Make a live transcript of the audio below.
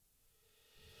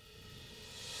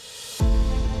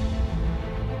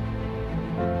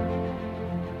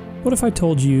What if I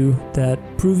told you that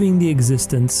proving the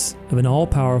existence of an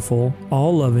all-powerful,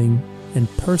 all-loving, and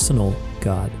personal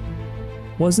God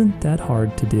wasn't that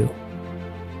hard to do?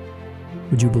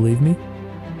 Would you believe me?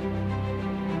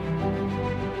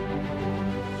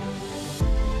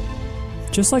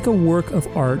 Just like a work of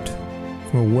art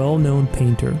from a well-known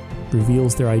painter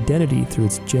reveals their identity through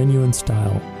its genuine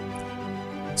style,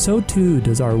 so too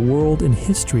does our world and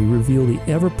history reveal the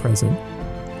ever-present,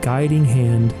 guiding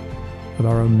hand of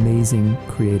our amazing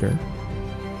Creator,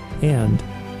 and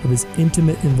of His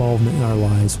intimate involvement in our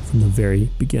lives from the very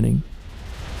beginning.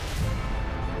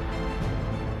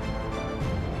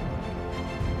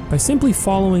 By simply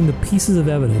following the pieces of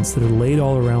evidence that are laid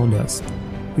all around us,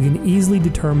 we can easily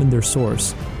determine their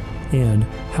source, and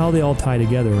how they all tie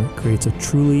together creates a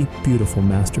truly beautiful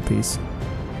masterpiece.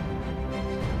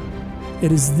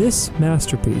 It is this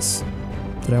masterpiece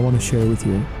that I want to share with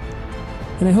you,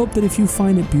 and I hope that if you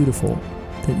find it beautiful,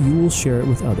 that you will share it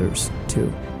with others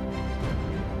too.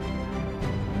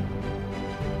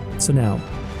 So now,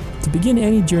 to begin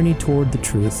any journey toward the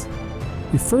truth,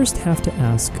 we first have to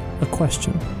ask a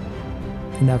question.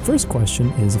 And that first question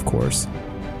is, of course,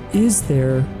 is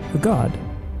there a God?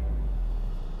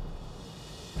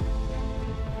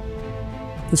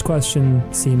 This question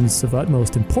seems of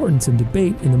utmost importance in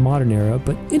debate in the modern era,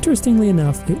 but interestingly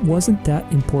enough, it wasn't that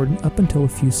important up until a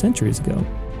few centuries ago.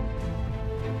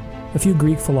 A few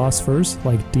Greek philosophers,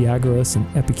 like Diagoras and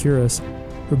Epicurus,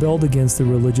 rebelled against the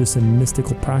religious and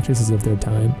mystical practices of their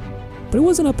time, but it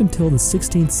wasn't up until the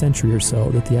 16th century or so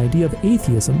that the idea of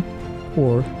atheism,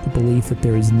 or the belief that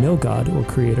there is no God or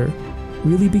creator,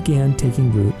 really began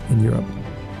taking root in Europe.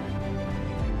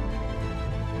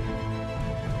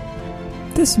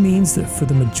 This means that for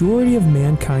the majority of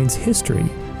mankind's history,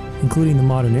 including the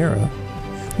modern era,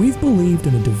 we've believed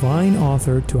in a divine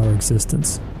author to our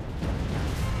existence.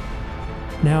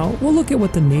 Now, we'll look at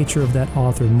what the nature of that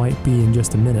author might be in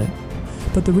just a minute,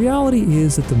 but the reality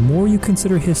is that the more you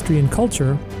consider history and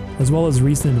culture, as well as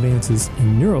recent advances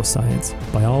in neuroscience,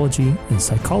 biology, and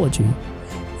psychology,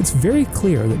 it's very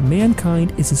clear that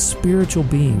mankind is a spiritual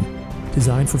being,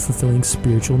 designed for fulfilling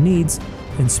spiritual needs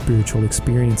and spiritual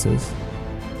experiences.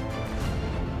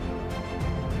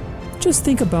 Just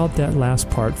think about that last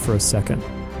part for a second.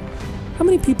 How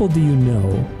many people do you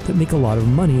know that make a lot of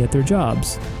money at their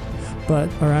jobs, but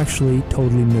are actually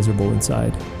totally miserable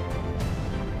inside?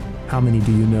 How many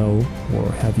do you know,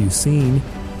 or have you seen,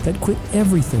 that quit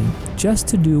everything just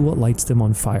to do what lights them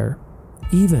on fire,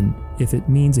 even if it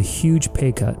means a huge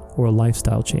pay cut or a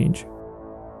lifestyle change?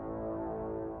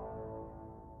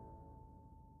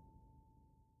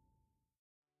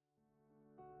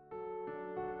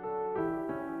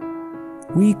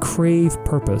 We crave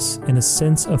purpose and a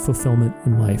sense of fulfillment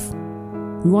in life.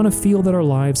 We want to feel that our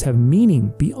lives have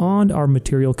meaning beyond our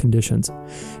material conditions,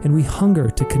 and we hunger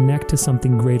to connect to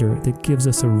something greater that gives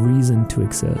us a reason to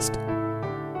exist.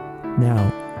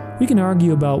 Now, we can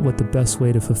argue about what the best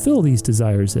way to fulfill these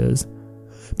desires is,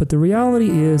 but the reality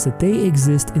is that they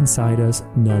exist inside us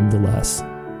nonetheless.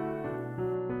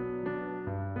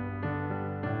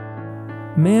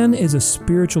 Man is a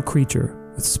spiritual creature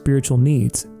with spiritual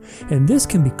needs, and this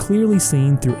can be clearly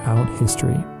seen throughout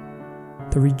history.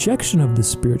 The rejection of this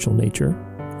spiritual nature,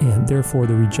 and therefore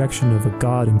the rejection of a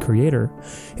God and Creator,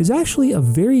 is actually a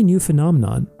very new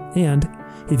phenomenon, and,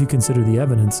 if you consider the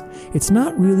evidence, it's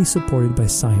not really supported by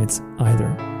science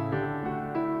either.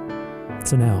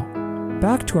 So now,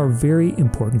 back to our very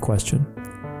important question.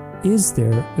 Is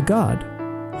there a God?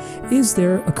 Is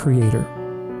there a Creator?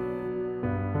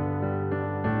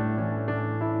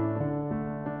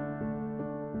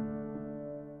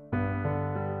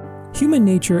 Human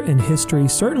nature and history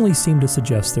certainly seem to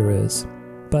suggest there is,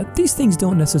 but these things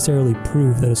don't necessarily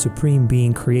prove that a supreme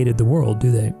being created the world, do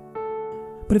they?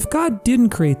 But if God didn't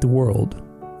create the world,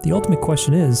 the ultimate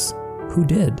question is, who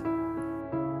did?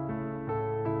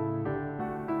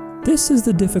 This is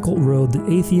the difficult road that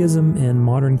atheism and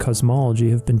modern cosmology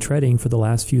have been treading for the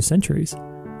last few centuries.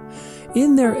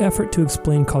 In their effort to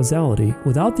explain causality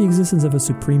without the existence of a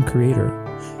supreme creator,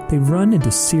 they run into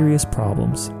serious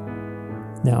problems.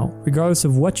 Now, regardless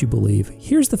of what you believe,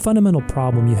 here's the fundamental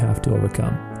problem you have to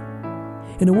overcome.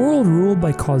 In a world ruled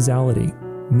by causality,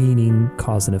 meaning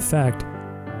cause and effect,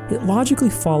 it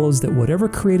logically follows that whatever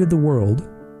created the world,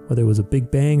 whether it was a Big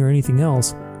Bang or anything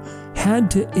else, had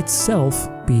to itself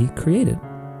be created.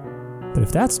 But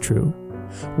if that's true,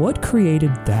 what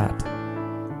created that?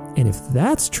 And if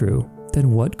that's true, then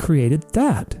what created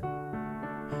that?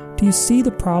 Do you see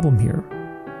the problem here?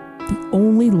 The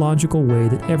only logical way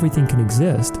that everything can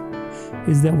exist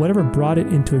is that whatever brought it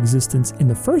into existence in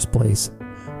the first place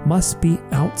must be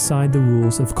outside the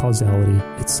rules of causality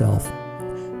itself.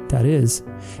 That is,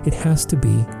 it has to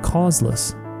be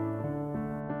causeless.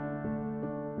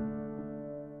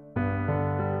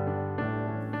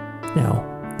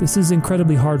 Now, this is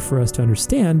incredibly hard for us to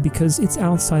understand because it's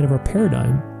outside of our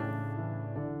paradigm.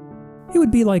 It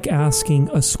would be like asking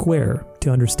a square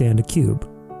to understand a cube.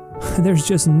 There's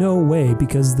just no way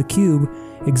because the cube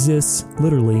exists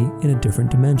literally in a different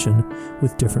dimension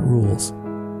with different rules.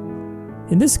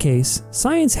 In this case,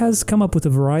 science has come up with a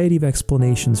variety of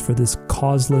explanations for this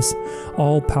causeless,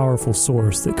 all-powerful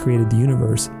source that created the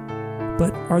universe.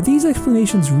 But are these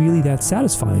explanations really that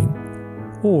satisfying?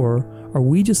 Or are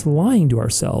we just lying to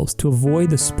ourselves to avoid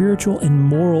the spiritual and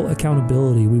moral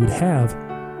accountability we would have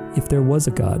if there was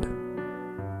a God?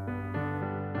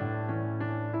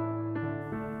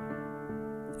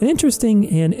 An interesting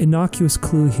and innocuous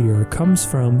clue here comes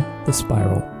from the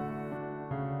spiral.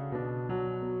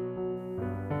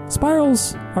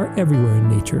 Spirals are everywhere in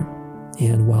nature,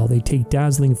 and while they take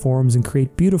dazzling forms and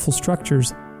create beautiful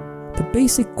structures, the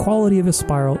basic quality of a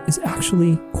spiral is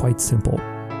actually quite simple.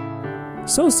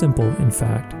 So simple, in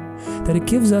fact, that it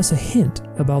gives us a hint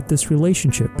about this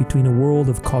relationship between a world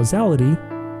of causality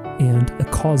and a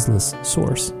causeless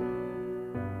source.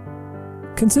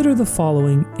 Consider the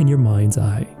following in your mind's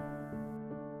eye.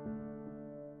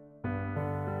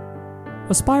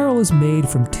 A spiral is made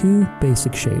from two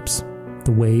basic shapes,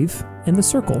 the wave and the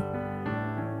circle.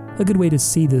 A good way to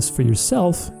see this for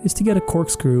yourself is to get a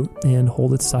corkscrew and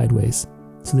hold it sideways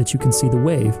so that you can see the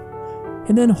wave,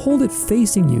 and then hold it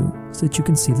facing you so that you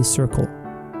can see the circle.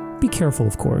 Be careful,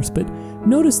 of course, but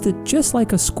notice that just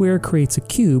like a square creates a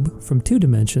cube from 2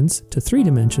 dimensions to 3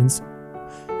 dimensions,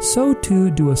 so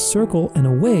too do a circle and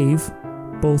a wave,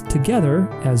 both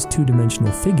together as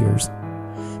 2-dimensional figures,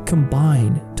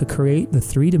 combine to create the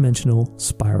 3-dimensional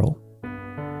spiral.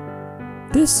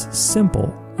 This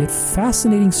simple yet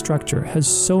fascinating structure has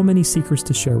so many secrets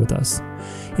to share with us,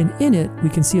 and in it we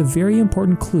can see a very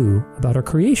important clue about our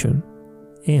creation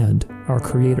and our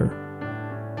Creator.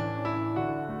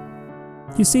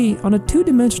 You see, on a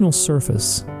 2-dimensional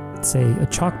surface, say a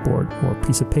chalkboard or a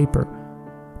piece of paper,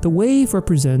 the wave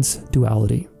represents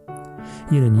duality.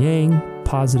 Yin and yang,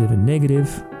 positive and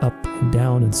negative, up and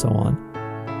down, and so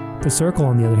on. The circle,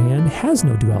 on the other hand, has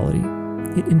no duality.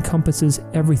 It encompasses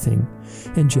everything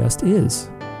and just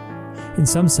is. In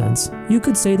some sense, you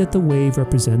could say that the wave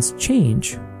represents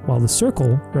change, while the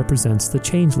circle represents the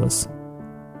changeless.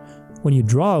 When you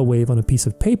draw a wave on a piece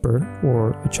of paper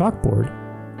or a chalkboard,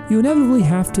 you inevitably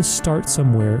have to start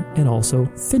somewhere and also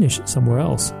finish somewhere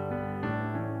else.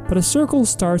 But a circle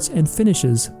starts and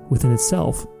finishes within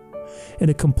itself, and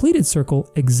a completed circle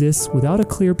exists without a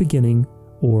clear beginning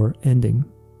or ending.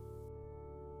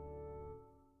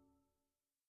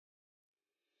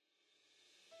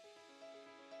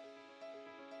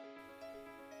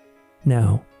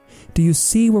 Now, do you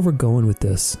see where we're going with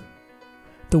this?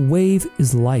 The wave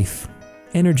is life,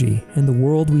 energy, and the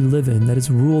world we live in that is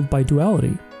ruled by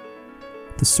duality.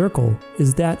 The circle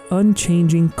is that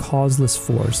unchanging causeless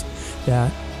force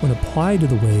that, when applied to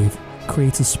the wave,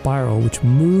 creates a spiral which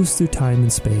moves through time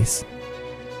and space.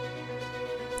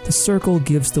 The circle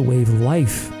gives the wave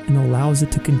life and allows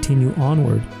it to continue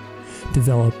onward,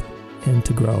 develop, and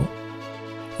to grow.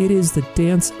 It is the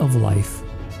dance of life,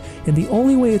 and the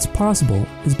only way it's possible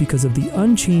is because of the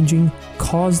unchanging,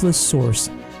 causeless source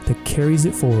that carries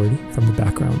it forward from the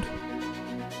background.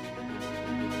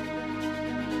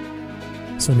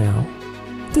 So now,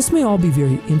 this may all be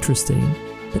very interesting,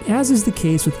 but as is the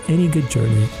case with any good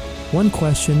journey, one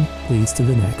question leads to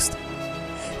the next.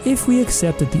 If we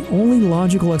accept that the only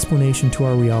logical explanation to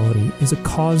our reality is a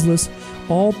causeless,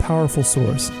 all-powerful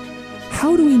source,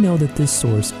 how do we know that this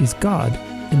source is God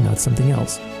and not something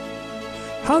else?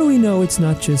 How do we know it's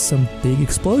not just some big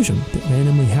explosion that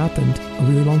randomly happened a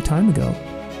really long time ago?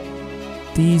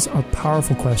 These are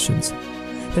powerful questions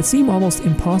that seem almost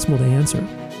impossible to answer.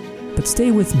 But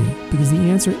stay with me, because the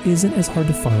answer isn't as hard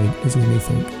to find as we may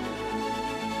think.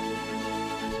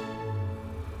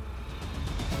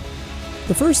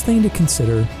 The first thing to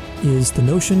consider is the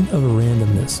notion of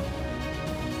randomness.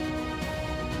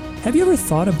 Have you ever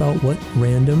thought about what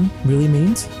random really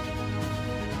means?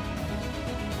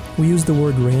 We use the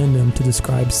word random to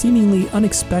describe seemingly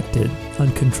unexpected,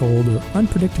 uncontrolled, or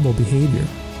unpredictable behavior.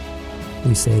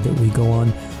 We say that we go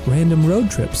on random road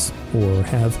trips or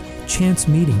have chance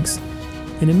meetings.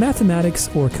 And in mathematics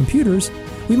or computers,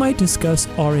 we might discuss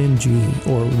RNG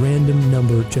or random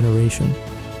number generation.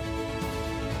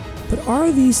 But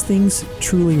are these things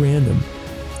truly random?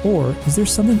 Or is there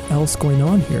something else going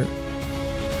on here?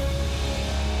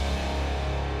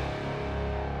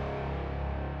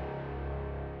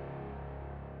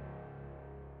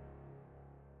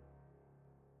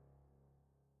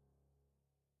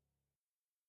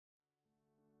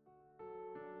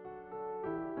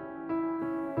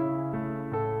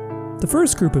 The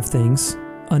first group of things,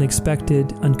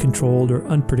 unexpected, uncontrolled, or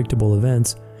unpredictable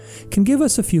events, can give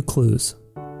us a few clues.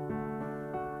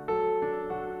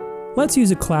 Let's use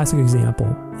a classic example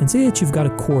and say that you've got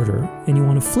a quarter and you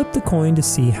want to flip the coin to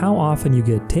see how often you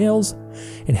get tails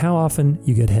and how often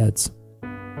you get heads.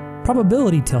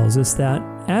 Probability tells us that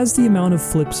as the amount of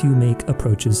flips you make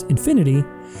approaches infinity,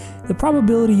 the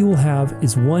probability you will have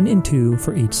is 1 in 2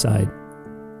 for each side.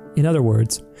 In other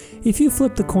words, if you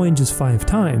flip the coin just 5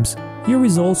 times, your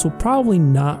results will probably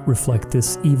not reflect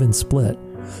this even split.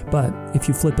 But if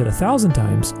you flip it 1,000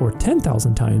 times or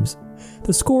 10,000 times,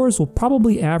 the scores will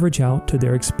probably average out to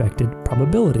their expected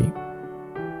probability.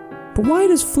 But why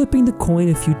does flipping the coin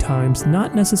a few times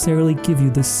not necessarily give you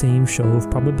the same show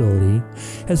of probability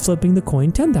as flipping the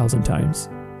coin 10,000 times?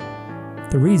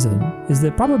 The reason is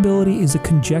that probability is a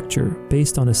conjecture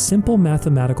based on a simple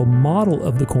mathematical model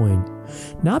of the coin,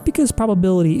 not because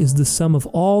probability is the sum of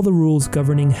all the rules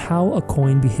governing how a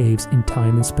coin behaves in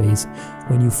time and space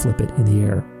when you flip it in the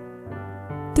air.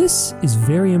 This is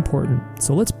very important,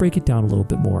 so let's break it down a little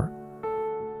bit more.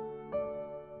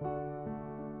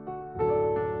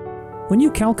 When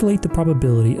you calculate the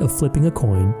probability of flipping a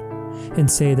coin and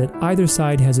say that either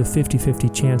side has a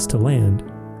 50-50 chance to land,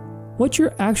 what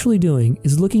you're actually doing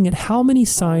is looking at how many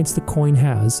sides the coin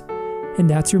has, and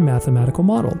that's your mathematical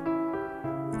model.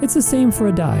 It's the same for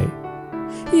a die.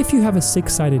 If you have a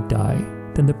 6-sided die,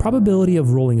 then the probability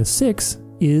of rolling a 6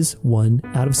 is 1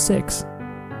 out of 6.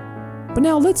 But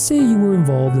now let's say you were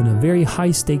involved in a very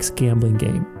high-stakes gambling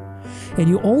game, and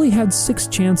you only had 6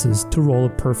 chances to roll a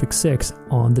perfect 6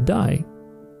 on the die.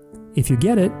 If you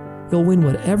get it, you'll win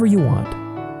whatever you want.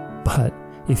 But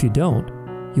if you don't,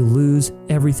 you'll lose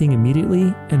everything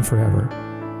immediately and forever.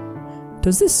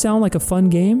 Does this sound like a fun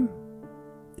game?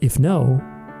 If no,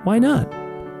 why not?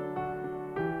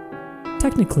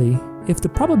 Technically, if the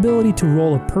probability to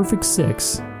roll a perfect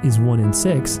 6 is 1 in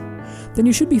 6, then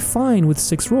you should be fine with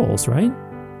 6 rolls, right?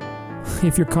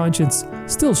 If your conscience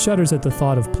still shudders at the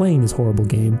thought of playing this horrible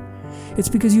game, it's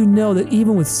because you know that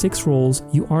even with 6 rolls,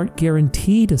 you aren't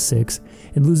guaranteed a 6,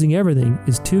 and losing everything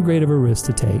is too great of a risk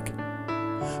to take.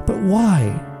 But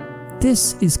why?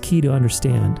 This is key to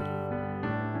understand.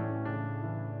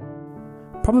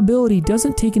 Probability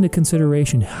doesn't take into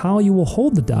consideration how you will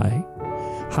hold the die,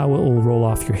 how it will roll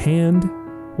off your hand,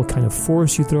 what kind of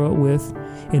force you throw it with,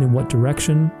 and in what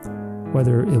direction,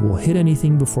 whether it will hit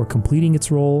anything before completing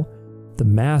its roll, the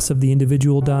mass of the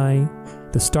individual die,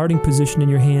 the starting position in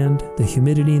your hand, the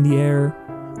humidity in the air,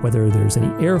 whether there's any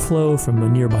airflow from a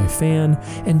nearby fan,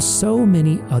 and so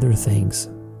many other things.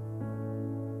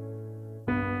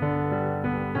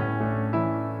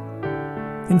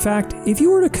 In fact, if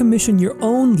you were to commission your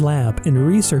own lab and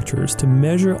researchers to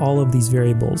measure all of these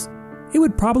variables, it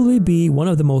would probably be one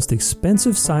of the most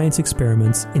expensive science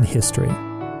experiments in history.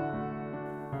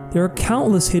 There are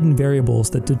countless hidden variables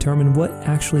that determine what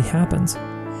actually happens,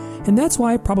 and that's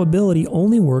why probability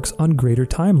only works on greater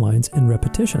timelines and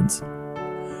repetitions.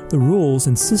 The rules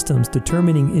and systems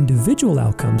determining individual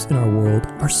outcomes in our world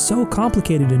are so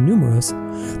complicated and numerous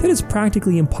that it's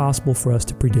practically impossible for us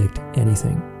to predict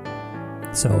anything.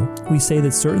 So, we say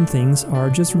that certain things are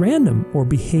just random or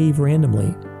behave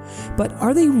randomly. But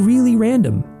are they really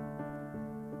random?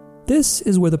 This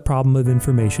is where the problem of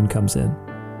information comes in.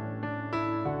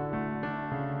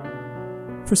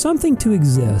 For something to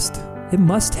exist, it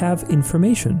must have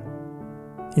information.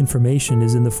 Information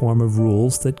is in the form of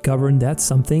rules that govern that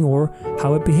something or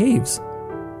how it behaves.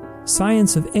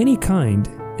 Science of any kind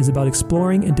is about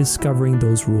exploring and discovering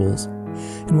those rules.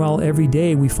 And while every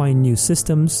day we find new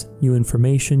systems, new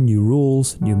information, new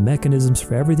rules, new mechanisms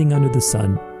for everything under the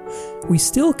sun, we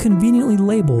still conveniently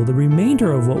label the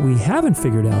remainder of what we haven't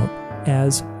figured out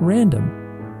as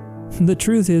random. The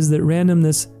truth is that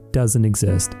randomness doesn't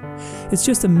exist. It's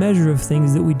just a measure of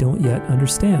things that we don't yet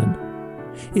understand.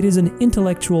 It is an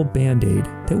intellectual band-aid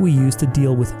that we use to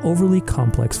deal with overly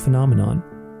complex phenomenon.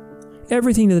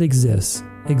 Everything that exists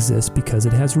because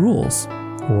it has rules,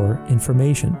 or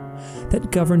information,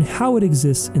 that govern how it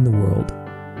exists in the world.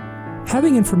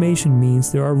 Having information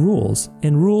means there are rules,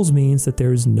 and rules means that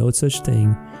there is no such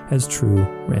thing as true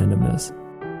randomness.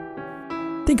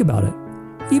 Think about it.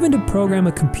 Even to program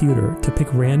a computer to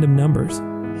pick random numbers,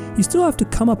 you still have to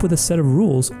come up with a set of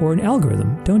rules or an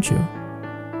algorithm, don't you?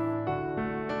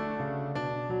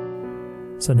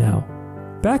 So now,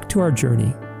 back to our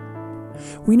journey.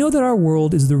 We know that our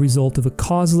world is the result of a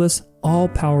causeless,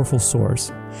 all-powerful source,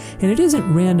 and it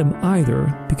isn't random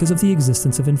either because of the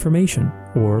existence of information,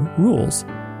 or rules.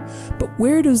 But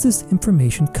where does this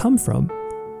information come from?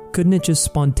 Couldn't it just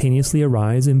spontaneously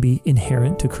arise and be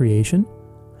inherent to creation?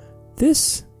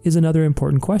 This is another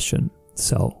important question.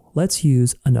 So let's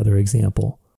use another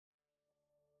example.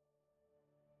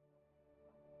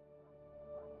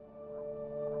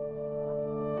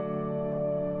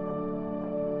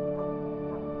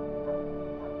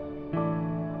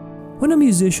 When a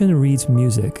musician reads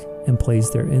music and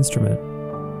plays their instrument,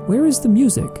 where is the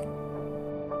music?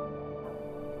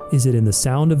 Is it in the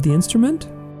sound of the instrument?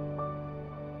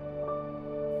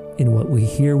 In what we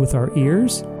hear with our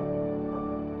ears?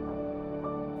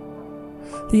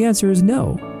 The answer is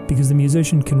no, because the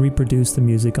musician can reproduce the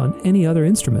music on any other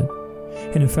instrument.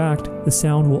 And in fact, the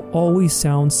sound will always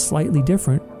sound slightly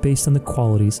different based on the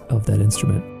qualities of that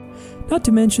instrument. Not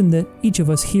to mention that each of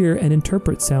us hear and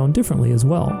interpret sound differently as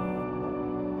well.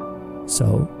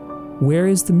 So, where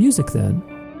is the music then?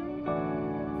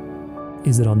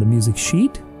 Is it on the music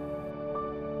sheet?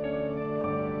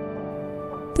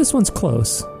 This one's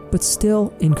close, but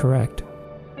still incorrect.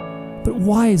 But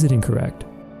why is it incorrect?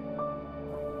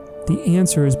 The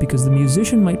answer is because the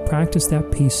musician might practice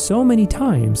that piece so many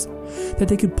times that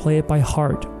they could play it by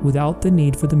heart without the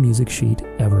need for the music sheet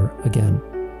ever again.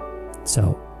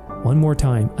 So, one more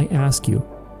time, I ask you,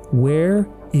 where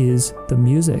is the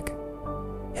music?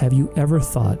 Have you ever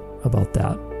thought about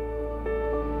that?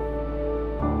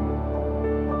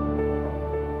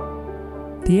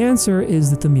 The answer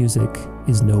is that the music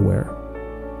is nowhere.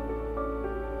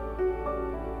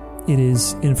 It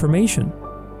is information.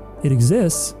 It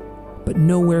exists, but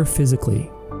nowhere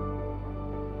physically.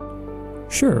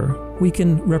 Sure, we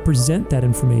can represent that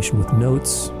information with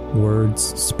notes, words,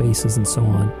 spaces, and so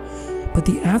on, but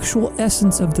the actual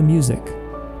essence of the music,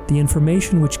 the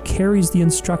information which carries the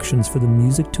instructions for the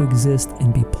music to exist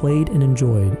and be played and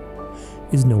enjoyed,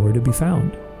 is nowhere to be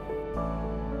found.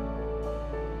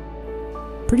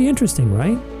 Pretty interesting,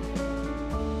 right?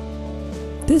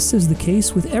 This is the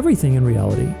case with everything in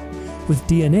reality, with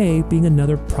DNA being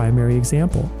another primary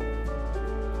example.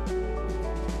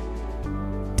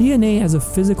 DNA as a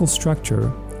physical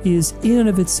structure is in and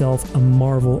of itself a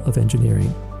marvel of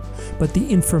engineering, but the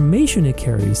information it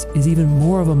carries is even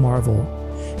more of a marvel.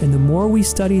 And the more we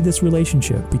study this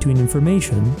relationship between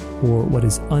information, or what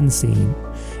is unseen,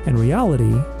 and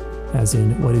reality, as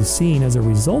in what is seen as a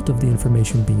result of the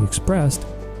information being expressed,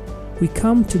 we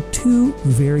come to two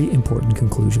very important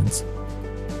conclusions.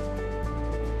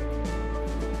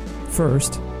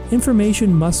 First,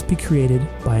 information must be created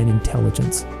by an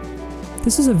intelligence.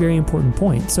 This is a very important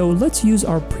point, so let's use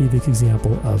our previous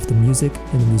example of the music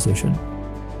and the musician.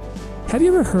 Have you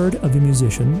ever heard of a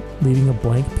musician leaving a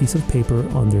blank piece of paper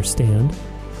on their stand,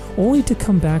 only to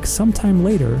come back sometime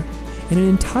later and an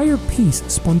entire piece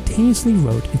spontaneously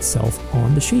wrote itself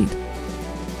on the sheet?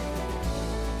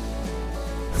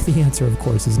 The answer, of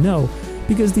course, is no,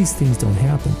 because these things don't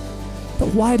happen.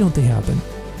 But why don't they happen?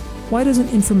 Why doesn't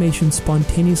information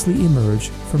spontaneously emerge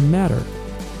from matter?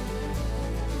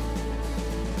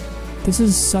 This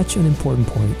is such an important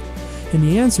point. And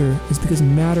the answer is because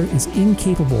matter is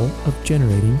incapable of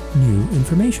generating new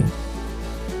information.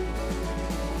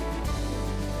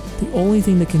 The only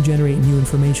thing that can generate new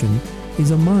information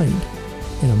is a mind,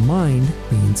 and a mind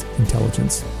means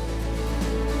intelligence.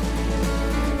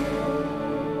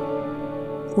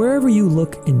 Wherever you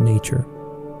look in nature,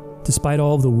 despite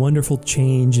all of the wonderful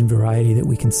change and variety that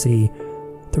we can see,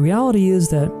 the reality is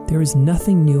that there is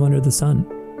nothing new under the sun.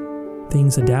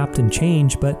 Things adapt and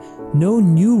change, but no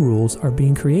new rules are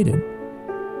being created.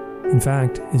 In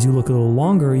fact, as you look a little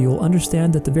longer, you'll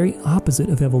understand that the very opposite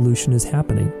of evolution is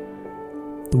happening.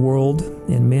 The world,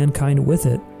 and mankind with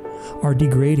it, are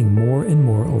degrading more and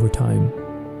more over time.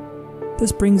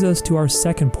 This brings us to our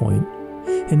second point,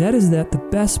 and that is that the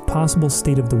best possible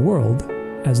state of the world,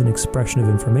 as an expression of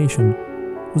information,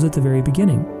 was at the very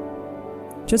beginning.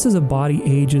 Just as a body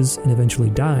ages and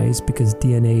eventually dies because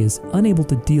DNA is unable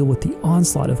to deal with the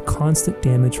onslaught of constant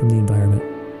damage from the environment,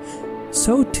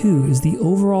 so too is the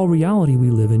overall reality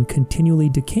we live in continually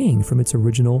decaying from its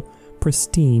original,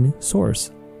 pristine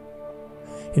source.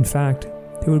 In fact,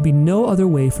 there would be no other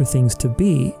way for things to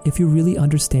be if you really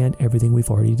understand everything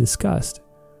we've already discussed.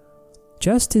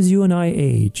 Just as you and I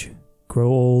age, grow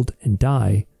old, and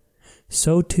die,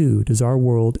 so too does our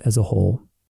world as a whole.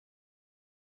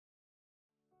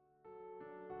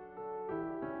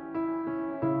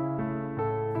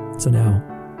 So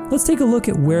now, let's take a look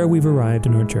at where we've arrived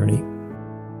in our journey.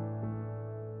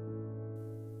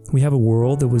 We have a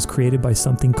world that was created by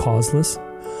something causeless,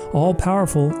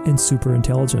 all-powerful, and super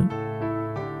intelligent.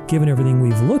 Given everything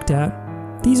we've looked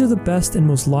at, these are the best and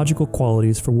most logical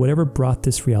qualities for whatever brought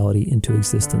this reality into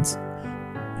existence.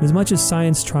 And as much as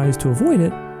science tries to avoid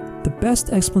it, the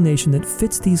best explanation that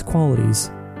fits these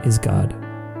qualities is God.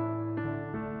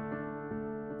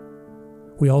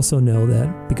 We also know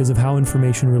that because of how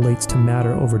information relates to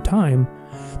matter over time,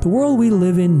 the world we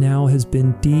live in now has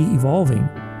been de-evolving,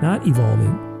 not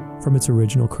evolving, from its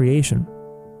original creation.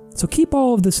 So keep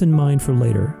all of this in mind for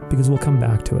later, because we'll come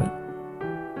back to it.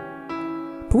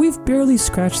 But we've barely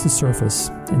scratched the surface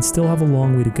and still have a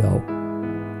long way to go.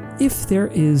 If there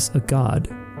is a God,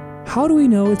 how do we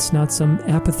know it's not some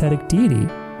apathetic deity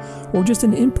or just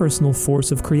an impersonal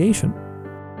force of creation?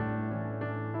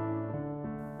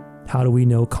 How do we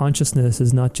know consciousness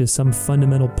is not just some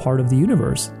fundamental part of the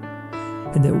universe,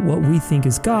 and that what we think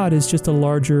is God is just a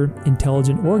larger,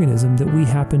 intelligent organism that we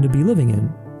happen to be living in,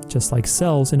 just like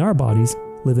cells in our bodies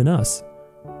live in us?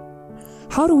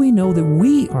 How do we know that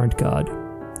we aren't God,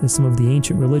 as some of the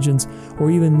ancient religions or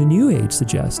even the New Age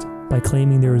suggest, by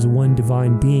claiming there is one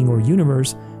divine being or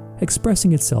universe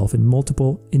expressing itself in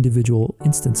multiple individual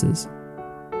instances?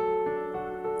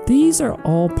 These are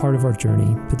all part of our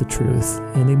journey to the truth,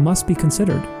 and they must be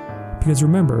considered, because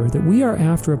remember that we are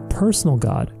after a personal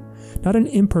God, not an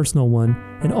impersonal one,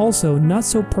 and also not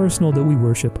so personal that we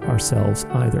worship ourselves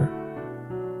either.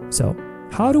 So,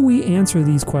 how do we answer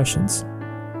these questions?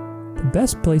 The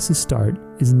best place to start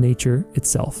is nature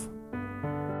itself.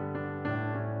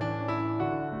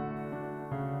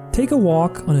 Take a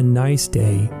walk on a nice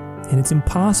day, and it's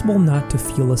impossible not to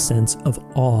feel a sense of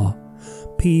awe,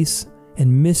 peace,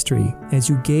 and mystery as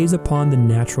you gaze upon the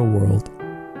natural world.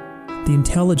 The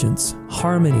intelligence,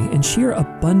 harmony, and sheer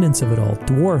abundance of it all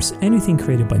dwarfs anything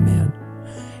created by man,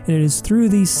 and it is through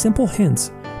these simple hints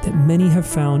that many have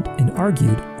found and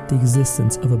argued the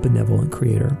existence of a benevolent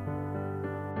creator.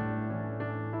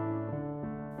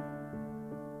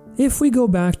 If we go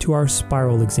back to our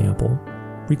spiral example,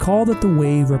 recall that the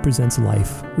wave represents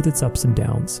life with its ups and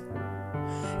downs.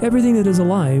 Everything that is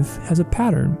alive has a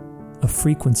pattern, a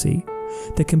frequency,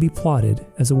 that can be plotted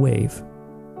as a wave.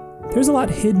 There's a lot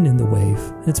hidden in the wave,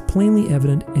 and it's plainly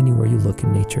evident anywhere you look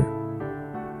in nature.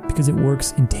 Because it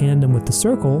works in tandem with the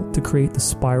circle to create the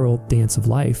spiral dance of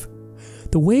life,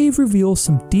 the wave reveals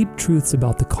some deep truths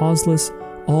about the causeless,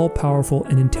 all-powerful,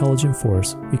 and intelligent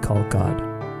force we call God.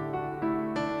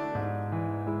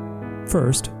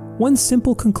 First, one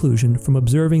simple conclusion from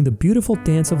observing the beautiful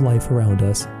dance of life around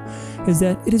us is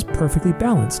that it is perfectly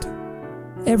balanced.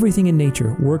 Everything in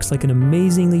nature works like an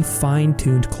amazingly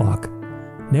fine-tuned clock,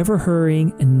 never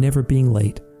hurrying and never being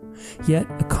late, yet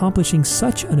accomplishing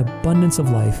such an abundance of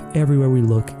life everywhere we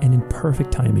look and in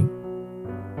perfect timing.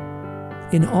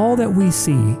 In all that we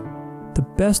see, the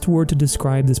best word to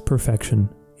describe this perfection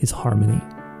is harmony.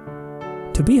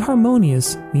 To be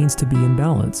harmonious means to be in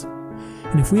balance,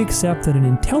 and if we accept that an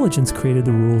intelligence created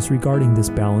the rules regarding this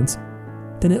balance,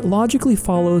 then it logically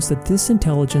follows that this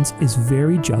intelligence is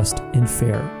very just and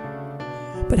fair.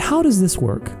 But how does this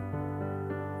work?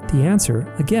 The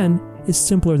answer, again, is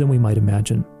simpler than we might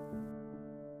imagine.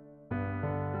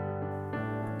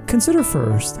 Consider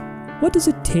first, what does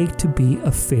it take to be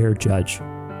a fair judge?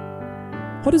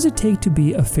 What does it take to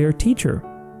be a fair teacher?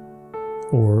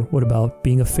 Or what about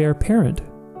being a fair parent?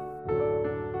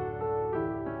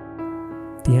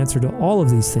 The answer to all of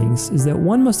these things is that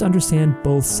one must understand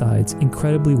both sides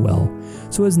incredibly well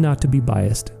so as not to be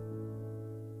biased.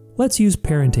 Let's use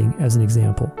parenting as an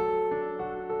example.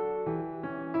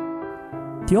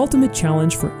 The ultimate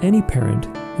challenge for any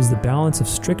parent is the balance of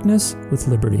strictness with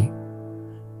liberty.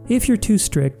 If you're too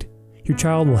strict, your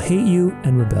child will hate you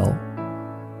and rebel.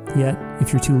 Yet,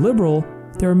 if you're too liberal,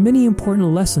 there are many important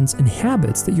lessons and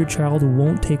habits that your child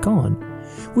won't take on,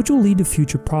 which will lead to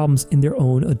future problems in their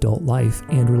own adult life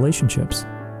and relationships.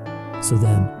 So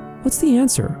then, what's the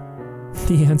answer?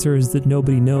 The answer is that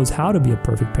nobody knows how to be a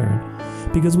perfect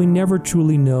parent, because we never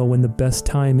truly know when the best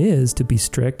time is to be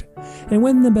strict and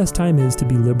when the best time is to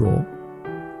be liberal.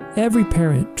 Every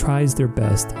parent tries their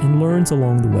best and learns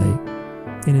along the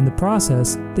way, and in the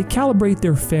process, they calibrate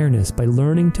their fairness by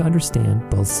learning to understand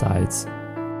both sides.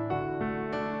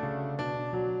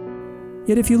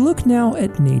 Yet if you look now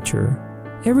at nature,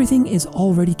 everything is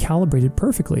already calibrated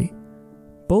perfectly.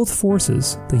 Both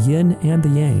forces, the yin and the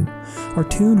yang, are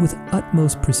tuned with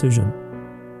utmost precision.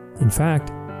 In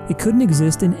fact, it couldn't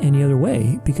exist in any other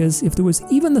way, because if there was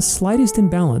even the slightest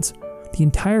imbalance, the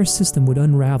entire system would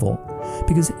unravel,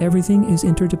 because everything is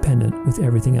interdependent with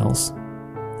everything else.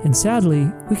 And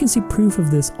sadly, we can see proof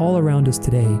of this all around us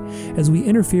today as we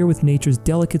interfere with nature's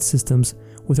delicate systems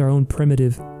with our own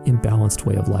primitive, imbalanced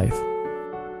way of life.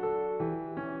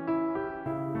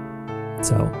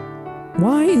 So,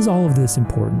 why is all of this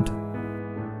important?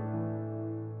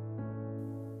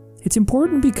 It's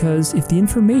important because if the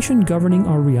information governing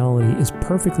our reality is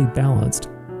perfectly balanced,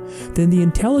 then the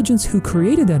intelligence who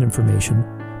created that information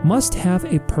must have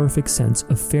a perfect sense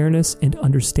of fairness and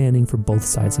understanding for both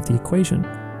sides of the equation.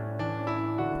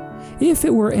 If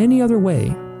it were any other way,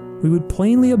 we would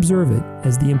plainly observe it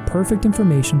as the imperfect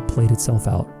information played itself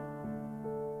out.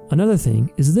 Another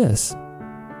thing is this: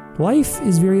 life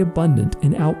is very abundant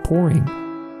and outpouring.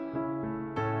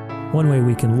 One way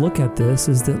we can look at this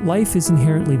is that life is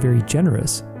inherently very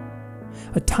generous.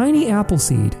 A tiny apple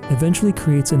seed eventually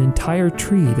creates an entire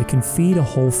tree that can feed a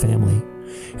whole family,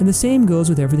 and the same goes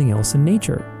with everything else in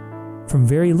nature. From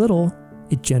very little,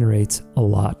 it generates a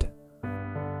lot.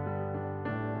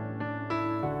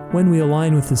 When we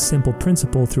align with this simple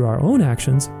principle through our own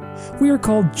actions, we are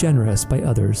called generous by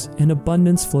others, and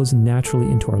abundance flows naturally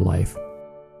into our life.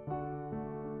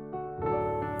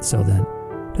 So then,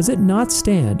 does it not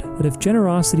stand that if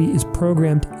generosity is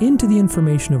programmed into the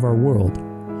information of our world,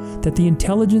 that the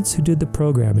intelligence who did the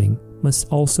programming must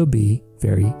also be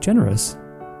very generous?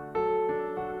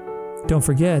 Don't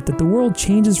forget that the world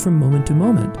changes from moment to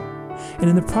moment, and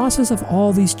in the process of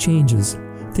all these changes,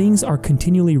 things are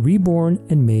continually reborn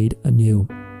and made anew.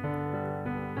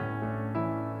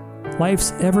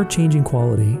 Life's ever-changing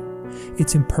quality,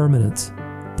 its impermanence,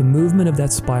 the movement of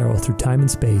that spiral through time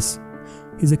and space,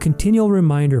 is a continual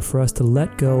reminder for us to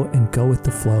let go and go with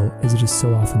the flow, as it is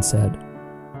so often said.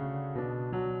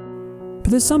 But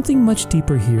there's something much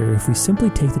deeper here if we simply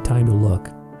take the time to look,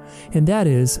 and that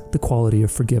is the quality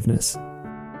of forgiveness.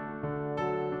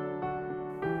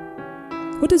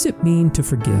 What does it mean to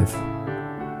forgive?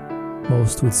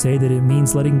 Most would say that it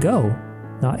means letting go,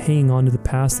 not hanging on to the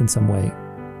past in some way.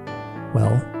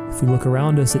 Well, if we look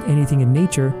around us at anything in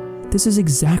nature, this is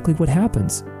exactly what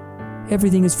happens.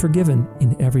 Everything is forgiven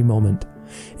in every moment,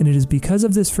 and it is because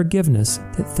of this forgiveness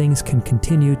that things can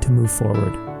continue to move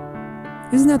forward.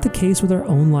 Isn't that the case with our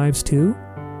own lives too?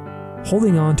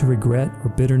 Holding on to regret or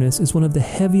bitterness is one of the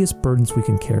heaviest burdens we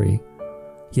can carry.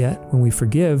 Yet, when we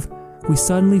forgive, we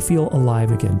suddenly feel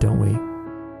alive again, don't we?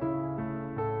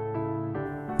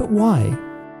 But why?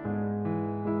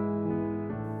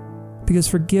 Because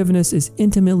forgiveness is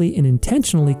intimately and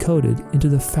intentionally coded into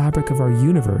the fabric of our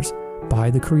universe by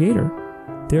the Creator.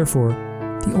 Therefore,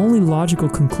 the only logical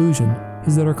conclusion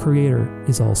is that our Creator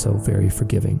is also very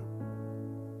forgiving.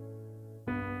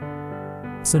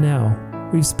 So now,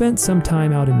 we've spent some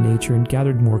time out in nature and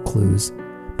gathered more clues,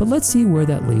 but let's see where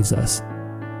that leaves us.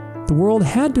 The world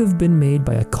had to have been made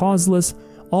by a causeless,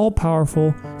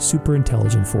 all-powerful,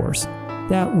 super-intelligent force.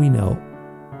 That we know.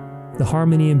 The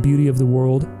harmony and beauty of the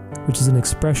world, which is an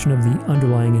expression of the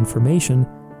underlying information,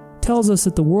 tells us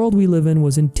that the world we live in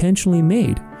was intentionally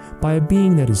made by a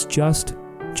being that is just,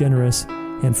 generous,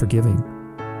 and forgiving.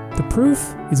 The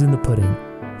proof is in the pudding,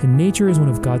 and nature is one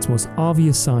of God's most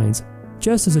obvious signs,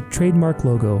 just as a trademark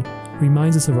logo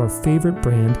reminds us of our favorite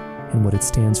brand and what it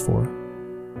stands for.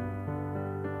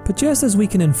 But just as we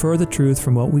can infer the truth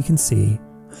from what we can see,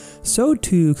 so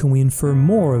too can we infer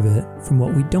more of it from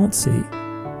what we don't see.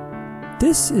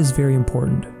 This is very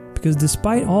important, because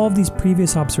despite all of these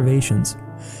previous observations,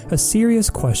 a serious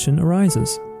question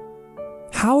arises.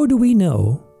 How do we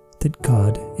know that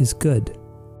God is good?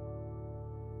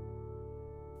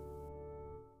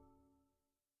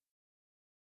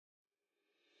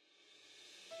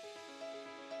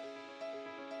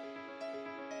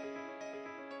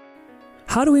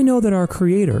 How do we know that our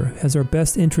Creator has our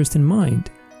best interest in mind?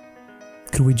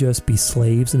 Could we just be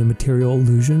slaves in a material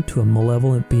illusion to a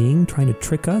malevolent being trying to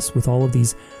trick us with all of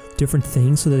these different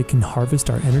things so that it can harvest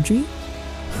our energy?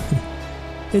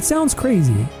 It sounds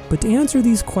crazy, but to answer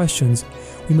these questions,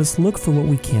 we must look for what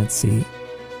we can't see.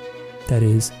 That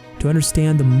is, to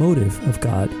understand the motive of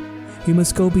God, we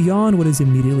must go beyond what is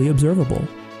immediately observable.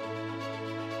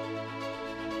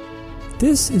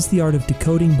 This is the art of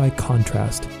decoding by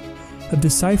contrast, of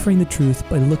deciphering the truth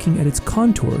by looking at its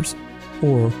contours,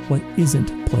 or what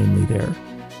isn't plainly there.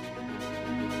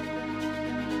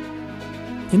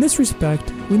 In this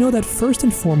respect, we know that first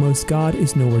and foremost, God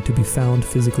is nowhere to be found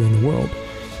physically in the world.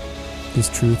 This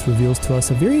truth reveals to us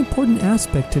a very important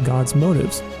aspect to God's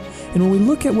motives, and when we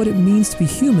look at what it means to be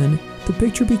human, the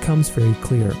picture becomes very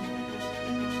clear.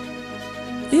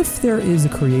 If there is a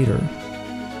Creator,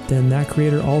 then that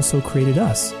Creator also created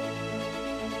us.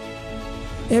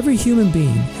 Every human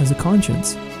being has a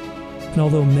conscience, and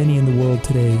although many in the world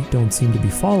today don't seem to be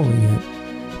following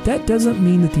it, that doesn't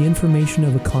mean that the information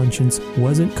of a conscience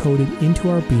wasn't coded into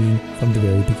our being from the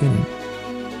very beginning.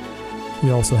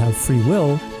 We also have free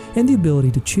will and the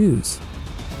ability to choose.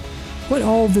 What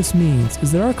all of this means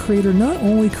is that our Creator not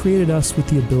only created us with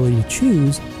the ability to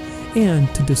choose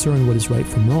and to discern what is right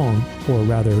from wrong, or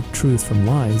rather truth from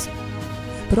lies,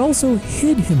 but also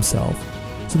hid Himself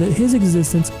so that His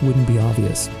existence wouldn't be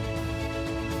obvious.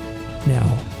 Now,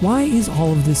 why is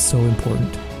all of this so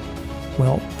important?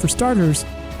 Well, for starters,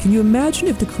 can you imagine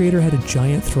if the Creator had a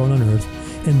giant throne on earth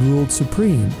and ruled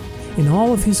supreme in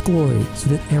all of His glory so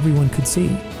that everyone could see?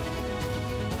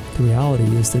 The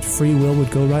reality is that free will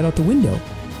would go right out the window.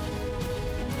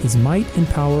 His might and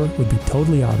power would be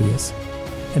totally obvious.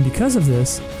 And because of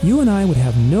this, you and I would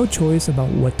have no choice about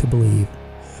what to believe,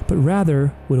 but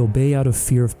rather would obey out of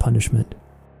fear of punishment.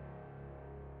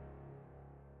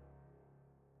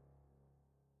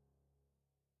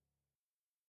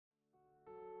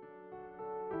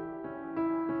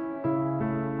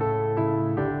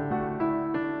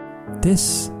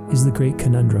 This is the great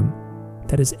conundrum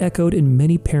that is echoed in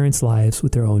many parents' lives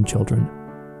with their own children.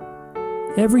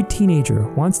 Every teenager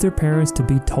wants their parents to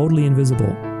be totally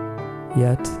invisible.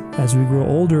 Yet, as we grow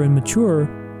older and mature,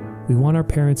 we want our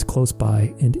parents close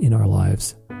by and in our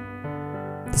lives.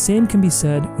 The same can be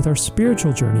said with our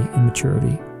spiritual journey and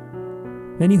maturity.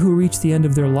 Many who reach the end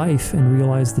of their life and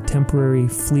realize the temporary,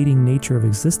 fleeting nature of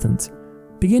existence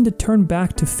begin to turn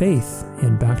back to faith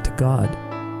and back to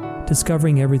God,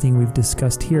 discovering everything we've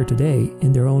discussed here today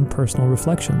in their own personal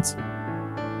reflections.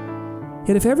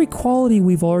 Yet if every quality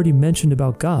we've already mentioned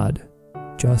about God,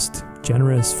 just,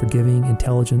 generous, forgiving,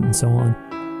 intelligent, and so on,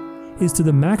 is to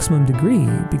the maximum degree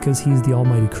because He's the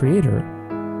Almighty Creator,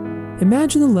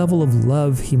 imagine the level of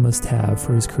love He must have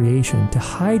for His creation to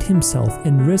hide Himself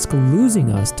and risk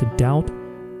losing us to doubt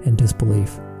and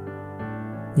disbelief.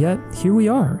 Yet, here we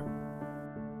are.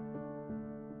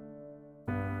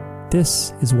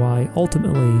 This is why,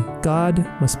 ultimately, God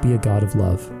must be a God of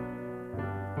love.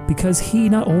 Because He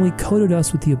not only coded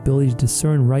us with the ability to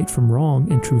discern right from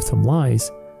wrong and truth from lies,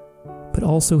 but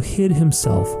also hid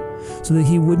Himself so that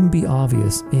He wouldn't be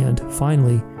obvious and,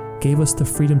 finally, gave us the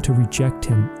freedom to reject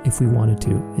Him if we wanted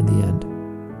to in the end.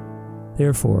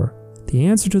 Therefore, the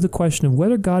answer to the question of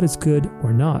whether God is good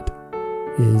or not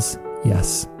is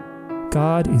yes.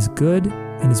 God is good,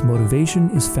 and His motivation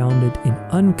is founded in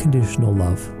unconditional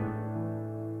love.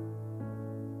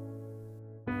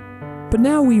 But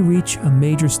now we reach a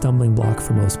major stumbling block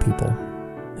for most people,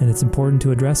 and it's important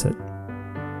to address it.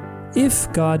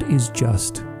 If God is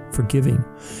just, forgiving,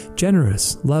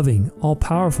 generous, loving,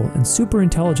 all-powerful, and super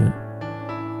intelligent,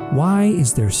 why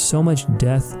is there so much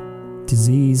death,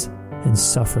 disease, and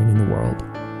suffering in the world?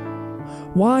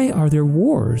 Why are there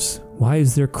wars? Why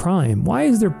is there crime? Why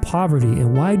is there poverty?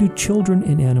 And why do children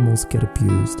and animals get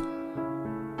abused?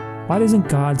 Why doesn't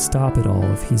God stop it all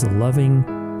if He's a loving,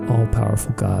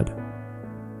 all-powerful God?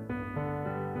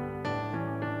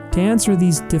 To answer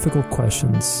these difficult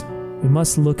questions, we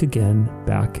must look again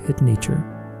back at nature.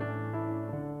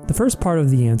 The first part of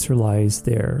the answer lies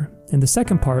there, and the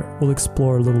second part we'll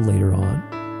explore a little later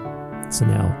on. So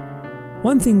now,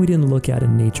 one thing we didn't look at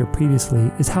in nature previously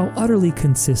is how utterly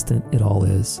consistent it all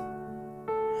is.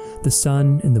 The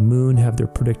sun and the moon have their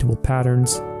predictable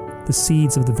patterns. The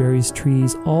seeds of the various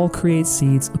trees all create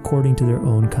seeds according to their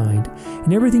own kind,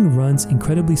 and everything runs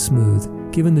incredibly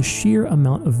smooth given the sheer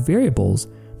amount of variables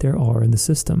there are in the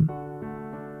system.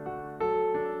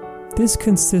 This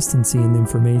consistency in the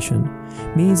information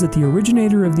means that the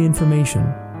originator of the information,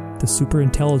 the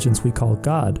superintelligence we call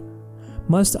God,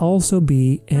 must also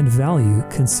be and value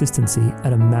consistency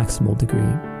at a maximal degree.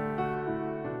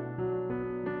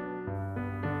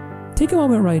 Take a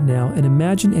moment right now and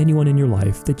imagine anyone in your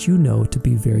life that you know to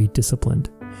be very disciplined,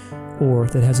 or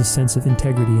that has a sense of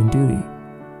integrity and duty.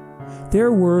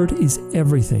 Their word is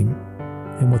everything.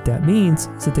 And what that means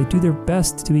is that they do their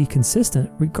best to be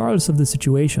consistent regardless of the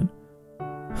situation.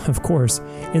 Of course,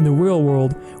 in the real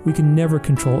world, we can never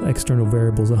control external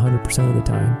variables 100% of the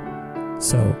time.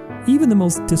 So, even the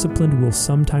most disciplined will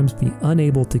sometimes be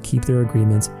unable to keep their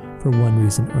agreements for one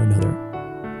reason or another.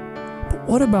 But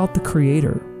what about the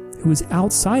Creator, who is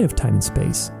outside of time and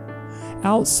space,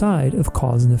 outside of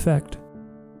cause and effect?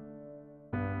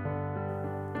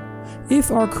 If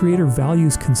our Creator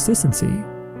values consistency,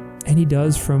 and He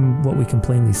does from what we can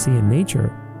plainly see in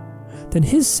nature, then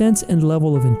His sense and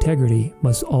level of integrity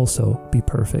must also be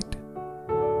perfect.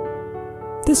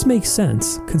 This makes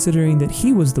sense, considering that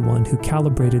He was the one who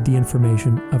calibrated the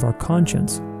information of our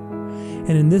conscience.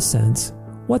 And in this sense,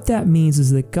 what that means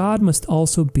is that God must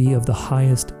also be of the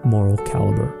highest moral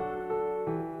caliber.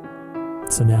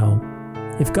 So now,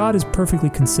 if God is perfectly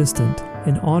consistent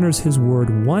and honors His word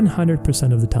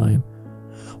 100% of the time,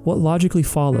 what logically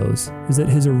follows is that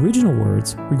His original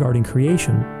words regarding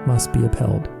creation must be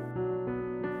upheld.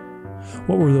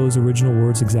 What were those original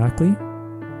words exactly?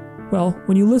 Well,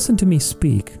 when you listen to me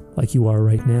speak, like you are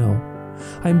right now,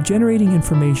 I am generating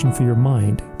information for your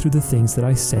mind through the things that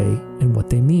I say and what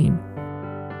they mean.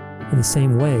 In the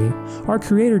same way, our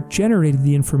Creator generated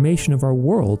the information of our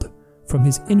world from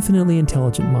His infinitely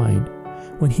intelligent mind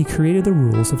when He created the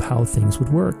rules of how things would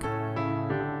work.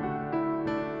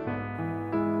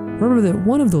 Remember that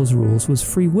one of those rules was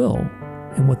free will,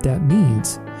 and what that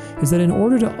means is that in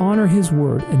order to honor His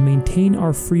word and maintain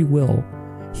our free will,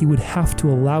 He would have to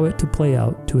allow it to play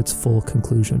out to its full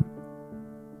conclusion.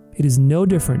 It is no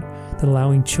different than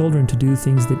allowing children to do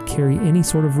things that carry any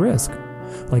sort of risk,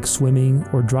 like swimming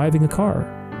or driving a car,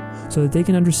 so that they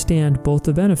can understand both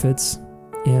the benefits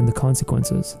and the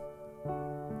consequences.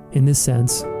 In this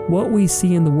sense, what we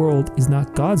see in the world is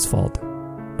not God's fault,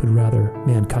 but rather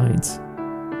mankind's.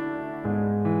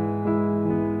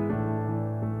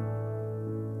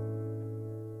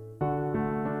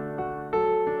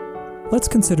 Let's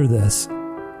consider this.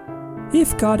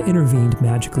 If God intervened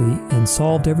magically and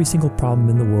solved every single problem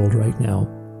in the world right now,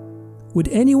 would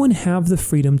anyone have the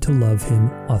freedom to love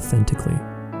Him authentically?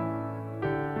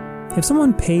 If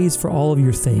someone pays for all of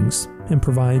your things and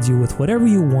provides you with whatever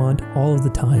you want all of the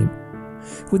time,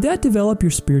 would that develop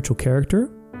your spiritual character?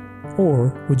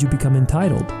 Or would you become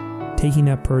entitled, taking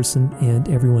that person and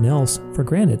everyone else for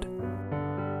granted?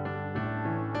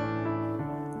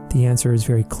 The answer is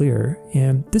very clear,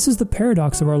 and this is the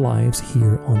paradox of our lives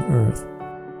here on earth.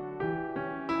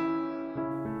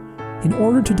 In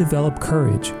order to develop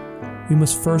courage, we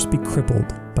must first be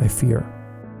crippled by fear.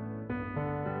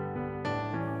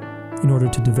 In order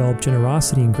to develop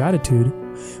generosity and gratitude,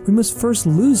 we must first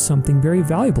lose something very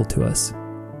valuable to us.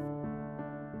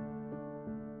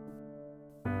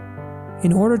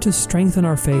 In order to strengthen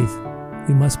our faith,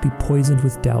 we must be poisoned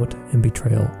with doubt and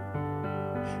betrayal.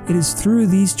 It is through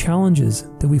these challenges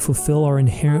that we fulfill our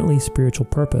inherently spiritual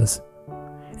purpose,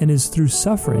 and it is through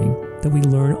suffering that we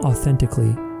learn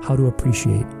authentically how to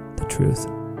appreciate the truth.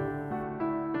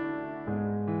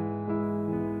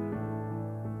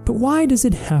 But why does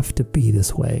it have to be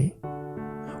this way?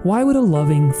 Why would a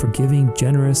loving, forgiving,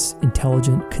 generous,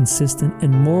 intelligent, consistent,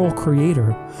 and moral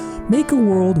Creator make a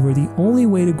world where the only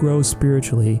way to grow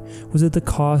spiritually was at the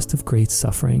cost of great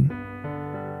suffering?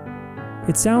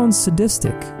 It sounds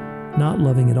sadistic, not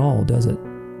loving at all, does it?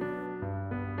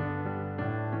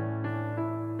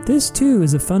 This too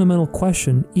is a fundamental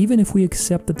question, even if we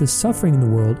accept that the suffering in the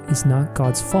world is not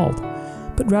God's fault,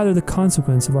 but rather the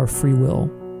consequence of our free will.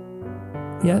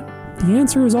 Yet, the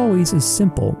answer as always is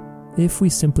simple, if we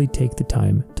simply take the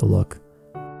time to look.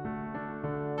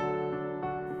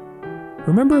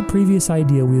 Remember a previous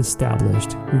idea we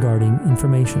established regarding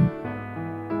information.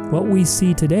 What we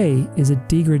see today is a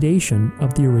degradation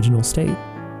of the original state.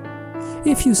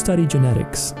 If you study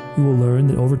genetics, you will learn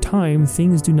that over time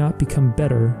things do not become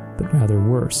better, but rather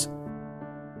worse.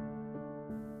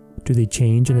 Do they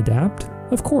change and adapt?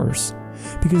 Of course,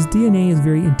 because DNA is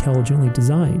very intelligently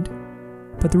designed.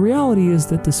 But the reality is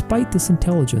that despite this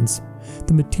intelligence,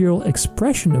 the material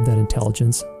expression of that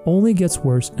intelligence only gets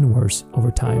worse and worse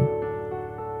over time.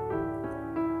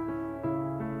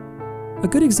 A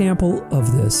good example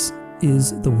of this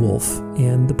is the wolf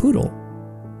and the poodle.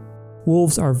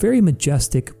 Wolves are very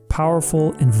majestic,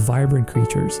 powerful, and vibrant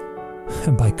creatures.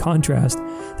 And by contrast,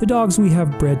 the dogs we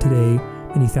have bred today,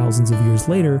 many thousands of years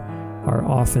later, are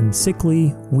often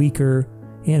sickly, weaker,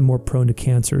 and more prone to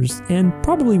cancers, and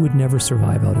probably would never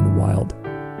survive out in the wild.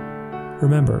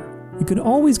 Remember, you can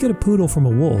always get a poodle from a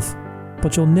wolf,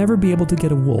 but you'll never be able to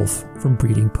get a wolf from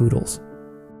breeding poodles.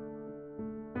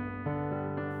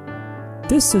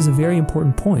 This is a very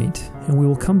important point, and we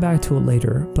will come back to it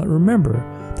later, but remember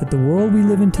that the world we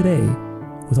live in today,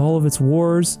 with all of its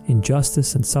wars,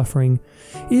 injustice, and suffering,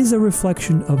 is a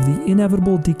reflection of the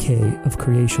inevitable decay of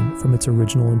creation from its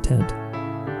original intent.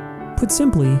 Put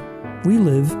simply, we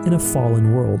live in a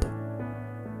fallen world.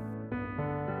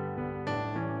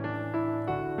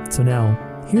 So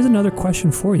now, here's another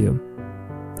question for you.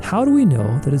 How do we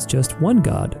know that it's just one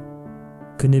God?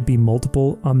 Couldn't it be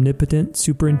multiple omnipotent,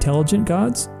 superintelligent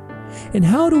gods? And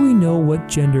how do we know what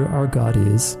gender our God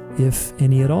is, if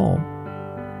any at all?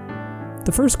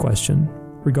 The first question,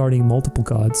 regarding multiple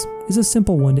gods, is a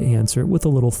simple one to answer with a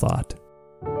little thought.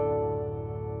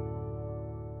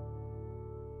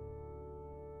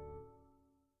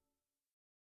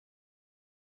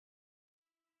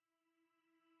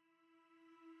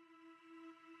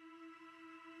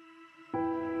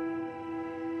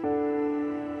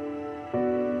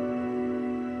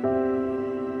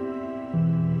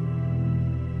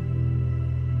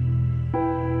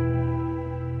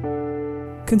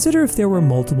 Consider if there were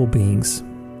multiple beings,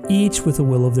 each with a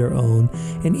will of their own,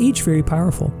 and each very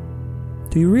powerful.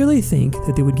 Do you really think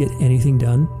that they would get anything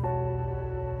done?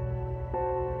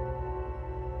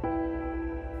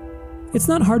 It's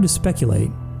not hard to speculate,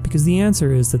 because the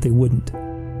answer is that they wouldn't.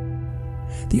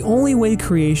 The only way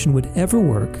creation would ever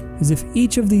work is if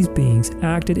each of these beings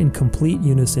acted in complete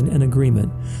unison and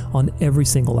agreement on every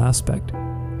single aspect,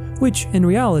 which, in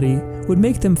reality, would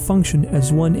make them function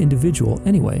as one individual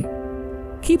anyway.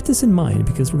 Keep this in mind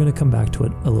because we're going to come back to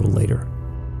it a little later.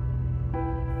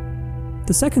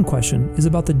 The second question is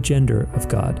about the gender of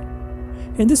God,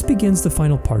 and this begins the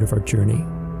final part of our journey.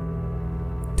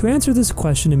 To answer this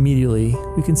question immediately,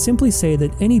 we can simply say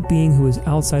that any being who is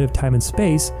outside of time and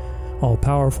space,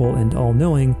 all-powerful and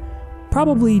all-knowing,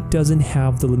 probably doesn't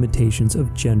have the limitations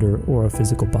of gender or a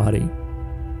physical body.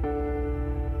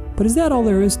 But is that all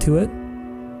there is to it?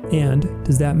 And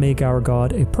does that make our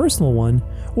God a personal one,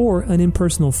 or an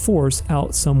impersonal force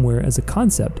out somewhere as a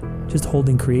concept, just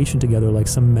holding creation together like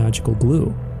some magical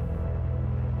glue?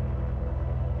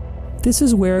 This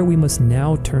is where we must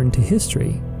now turn to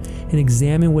history and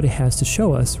examine what it has to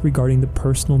show us regarding the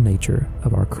personal nature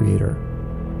of our Creator.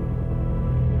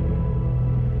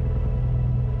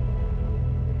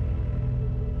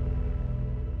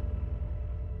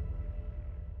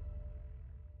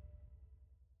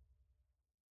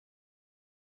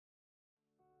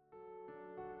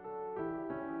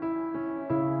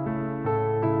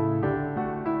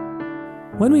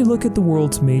 When we look at the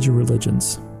world's major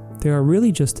religions, there are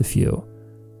really just a few: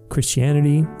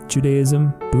 Christianity,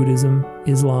 Judaism, Buddhism,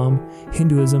 Islam,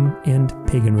 Hinduism, and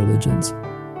pagan religions.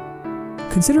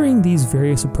 Considering these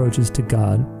various approaches to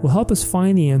God will help us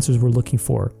find the answers we're looking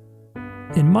for.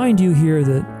 And mind you here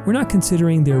that we're not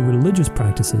considering their religious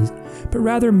practices, but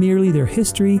rather merely their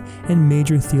history and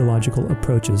major theological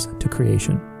approaches to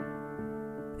creation.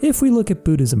 If we look at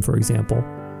Buddhism, for example,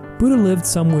 Buddha lived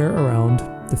somewhere around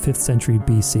the 5th century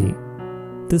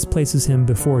BC. This places him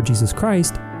before Jesus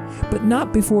Christ, but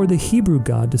not before the Hebrew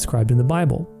God described in the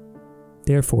Bible.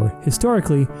 Therefore,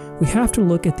 historically, we have to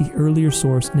look at the earlier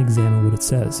source and examine what it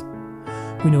says.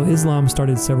 We know Islam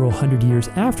started several hundred years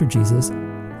after Jesus,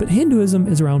 but Hinduism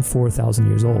is around 4,000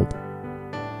 years old.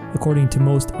 According to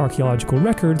most archaeological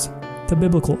records, the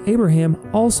biblical Abraham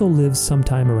also lived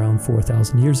sometime around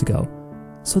 4,000 years ago.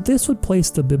 So this would place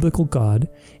the biblical God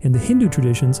and the Hindu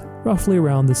traditions roughly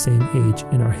around the same age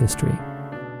in our history.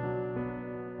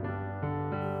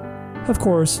 Of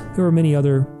course, there were many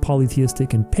other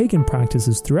polytheistic and pagan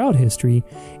practices throughout history,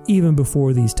 even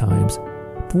before these times.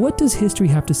 But what does history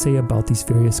have to say about these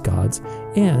various gods,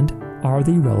 and are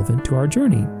they relevant to our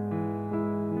journey?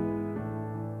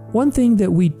 One thing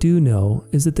that we do know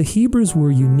is that the Hebrews were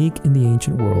unique in the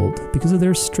ancient world because of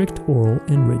their strict oral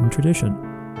and written tradition.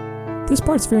 This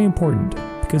part's very important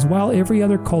because while every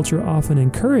other culture often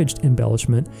encouraged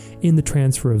embellishment in the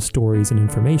transfer of stories and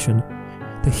information,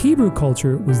 the Hebrew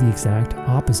culture was the exact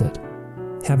opposite,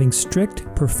 having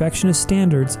strict perfectionist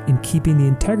standards in keeping the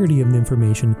integrity of the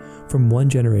information from one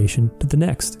generation to the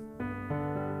next.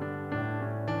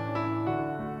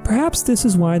 Perhaps this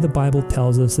is why the Bible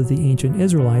tells us that the ancient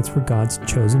Israelites were God's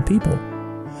chosen people,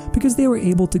 because they were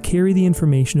able to carry the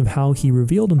information of how He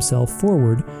revealed Himself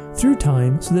forward through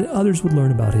time so that others would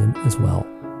learn about Him as well.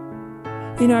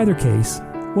 In either case,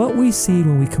 what we see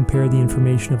when we compare the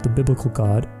information of the biblical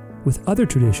God with other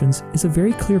traditions is a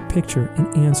very clear picture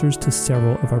and answers to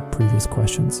several of our previous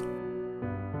questions.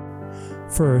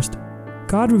 First,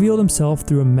 God revealed Himself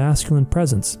through a masculine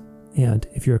presence, and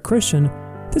if you're a Christian,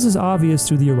 this is obvious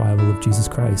through the arrival of Jesus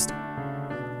Christ.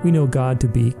 We know God to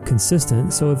be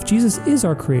consistent, so if Jesus is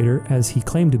our Creator, as He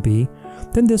claimed to be,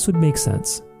 then this would make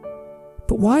sense.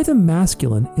 But why the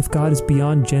masculine if God is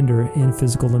beyond gender and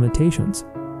physical limitations?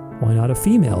 Why not a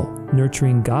female,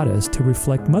 nurturing goddess to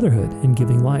reflect motherhood and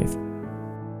giving life?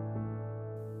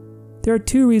 There are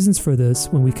two reasons for this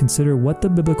when we consider what the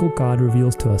biblical God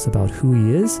reveals to us about who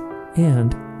He is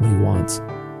and what He wants.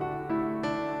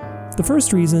 The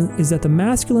first reason is that the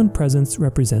masculine presence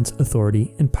represents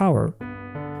authority and power.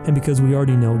 And because we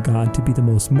already know God to be the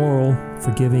most moral,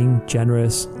 forgiving,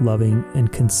 generous, loving,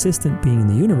 and consistent being in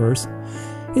the universe,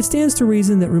 it stands to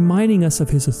reason that reminding us of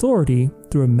His authority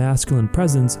through a masculine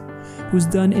presence was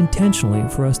done intentionally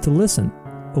for us to listen,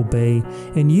 obey,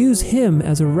 and use Him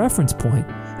as a reference point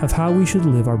of how we should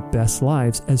live our best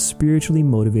lives as spiritually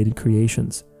motivated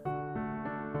creations.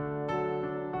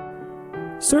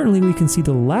 Certainly, we can see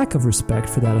the lack of respect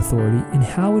for that authority in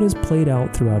how it has played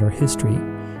out throughout our history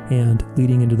and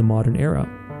leading into the modern era.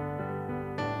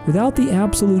 Without the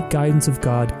absolute guidance of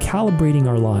God calibrating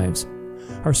our lives,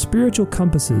 our spiritual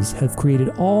compasses have created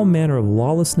all manner of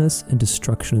lawlessness and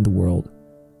destruction in the world.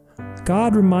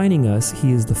 God reminding us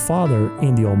He is the Father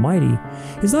and the Almighty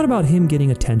is not about Him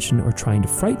getting attention or trying to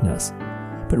frighten us,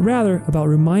 but rather about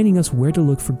reminding us where to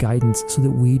look for guidance so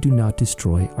that we do not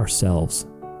destroy ourselves.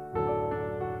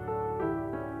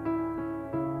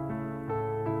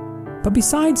 But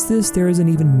besides this, there is an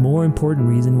even more important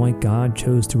reason why God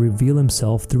chose to reveal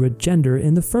himself through a gender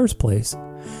in the first place.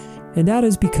 And that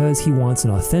is because he wants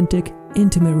an authentic,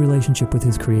 intimate relationship with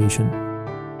his creation.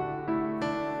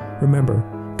 Remember,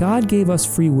 God gave us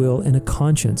free will and a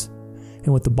conscience.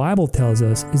 And what the Bible tells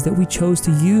us is that we chose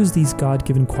to use these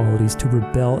God-given qualities to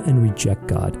rebel and reject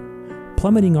God,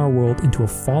 plummeting our world into a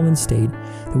fallen state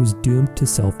that was doomed to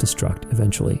self-destruct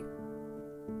eventually.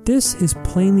 This is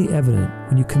plainly evident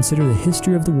when you consider the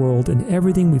history of the world and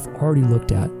everything we've already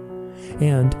looked at.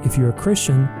 And if you're a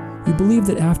Christian, you believe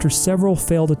that after several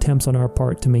failed attempts on our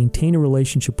part to maintain a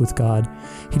relationship with God,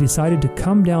 he decided to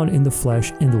come down in the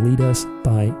flesh and lead us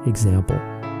by example.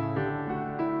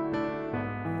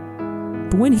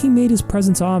 But when he made his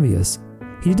presence obvious,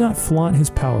 he did not flaunt his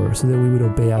power so that we would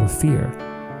obey out of fear.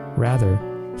 Rather,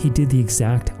 he did the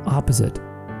exact opposite,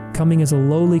 coming as a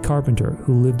lowly carpenter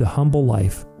who lived a humble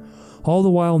life, all the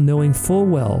while knowing full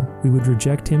well we would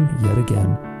reject him yet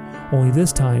again, only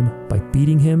this time by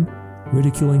beating him,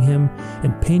 ridiculing him,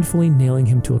 and painfully nailing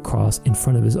him to a cross in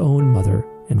front of his own mother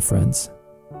and friends.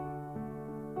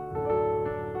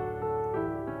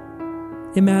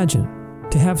 Imagine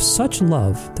to have such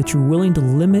love that you're willing to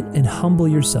limit and humble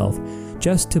yourself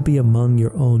just to be among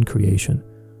your own creation.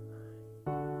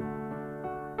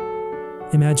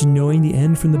 Imagine knowing the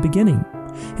end from the beginning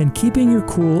and keeping your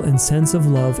cool and sense of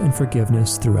love and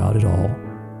forgiveness throughout it all.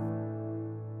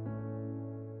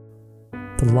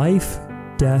 The life,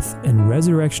 death, and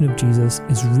resurrection of Jesus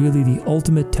is really the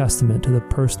ultimate testament to the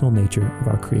personal nature of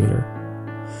our Creator.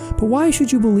 But why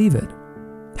should you believe it?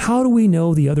 How do we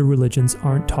know the other religions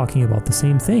aren't talking about the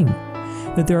same thing?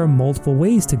 That there are multiple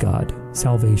ways to God,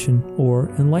 salvation, or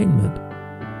enlightenment?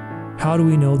 How do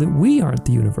we know that we aren't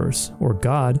the universe, or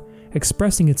God,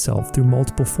 expressing itself through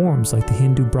multiple forms like the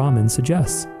Hindu Brahmin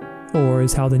suggests, or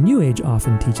is how the New Age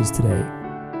often teaches today?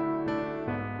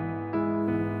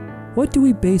 What do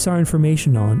we base our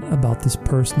information on about this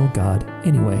personal God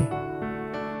anyway?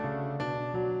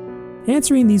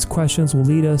 Answering these questions will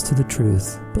lead us to the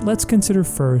truth, but let's consider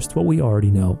first what we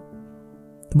already know.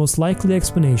 The most likely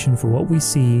explanation for what we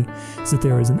see is that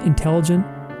there is an intelligent,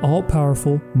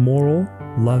 all-powerful, moral,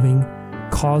 loving,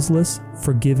 causeless,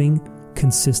 forgiving,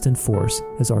 consistent force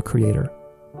as our Creator.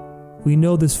 We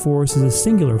know this force is a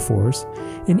singular force,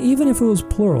 and even if it was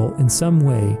plural in some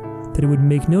way, that it would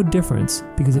make no difference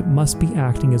because it must be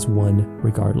acting as one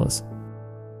regardless.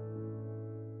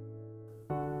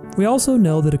 We also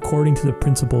know that according to the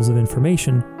principles of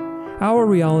information, our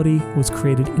reality was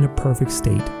created in a perfect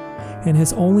state and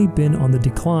has only been on the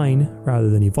decline rather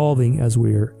than evolving as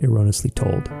we're erroneously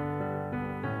told.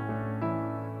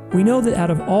 We know that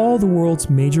out of all the world's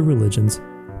major religions,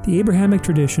 the Abrahamic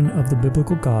tradition of the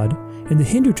biblical God and the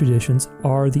Hindu traditions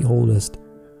are the oldest.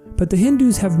 But the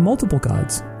Hindus have multiple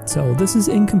gods, so this is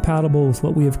incompatible with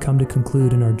what we have come to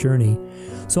conclude in our journey.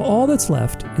 So all that's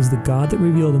left is the God that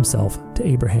revealed himself to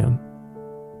Abraham.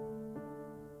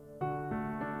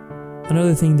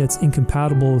 Another thing that's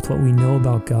incompatible with what we know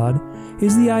about God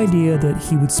is the idea that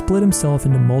he would split himself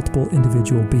into multiple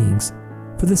individual beings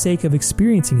for the sake of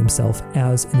experiencing himself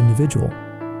as an individual.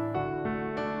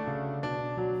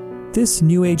 This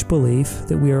New Age belief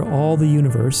that we are all the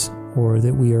universe, or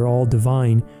that we are all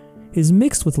divine, is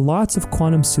mixed with lots of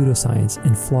quantum pseudoscience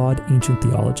and flawed ancient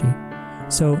theology.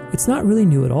 So it's not really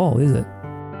new at all, is it?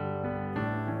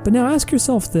 But now ask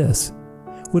yourself this: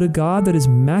 would a God that is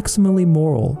maximally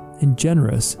moral and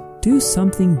generous do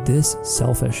something this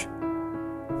selfish?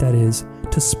 That is,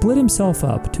 to split himself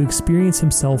up to experience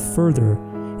himself further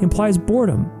implies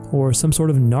boredom or some sort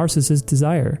of narcissist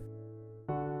desire.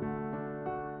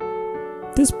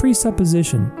 This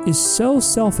presupposition is so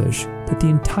selfish that the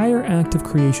entire act of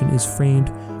creation is framed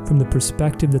from the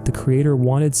perspective that the Creator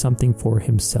wanted something for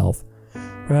himself,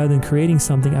 rather than creating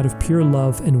something out of pure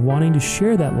love and wanting to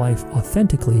share that life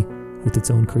authentically with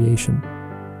its own creation.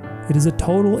 It is a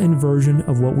total inversion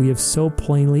of what we have so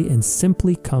plainly and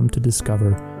simply come to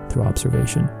discover through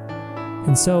observation.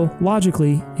 And so,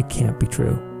 logically, it can't be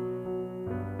true.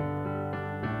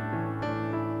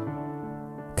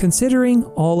 Considering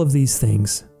all of these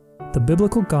things, the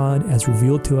biblical God as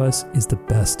revealed to us is the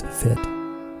best fit.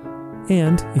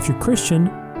 And, if you're Christian,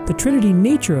 the Trinity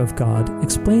nature of God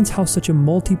explains how such a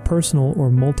multi-personal or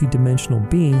multi-dimensional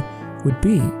being would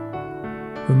be.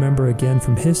 Remember again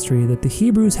from history that the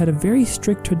Hebrews had a very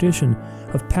strict tradition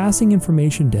of passing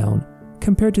information down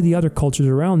compared to the other cultures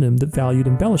around them that valued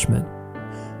embellishment.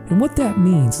 And what that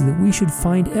means is that we should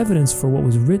find evidence for what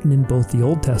was written in both the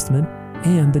Old Testament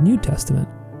and the New Testament.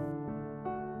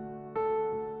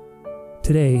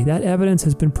 Today, that evidence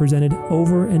has been presented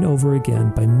over and over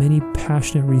again by many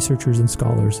passionate researchers and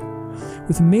scholars,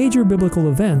 with major biblical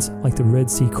events like the Red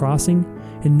Sea crossing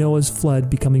and Noah's flood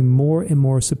becoming more and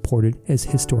more supported as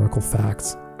historical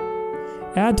facts.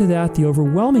 Add to that the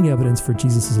overwhelming evidence for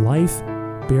Jesus' life,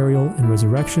 burial, and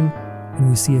resurrection, and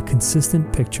we see a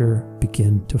consistent picture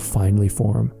begin to finally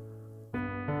form.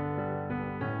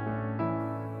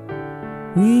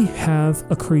 We have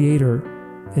a Creator,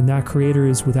 and that Creator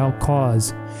is without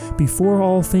cause, before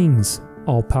all things,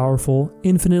 all-powerful,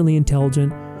 infinitely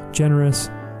intelligent, generous,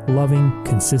 loving,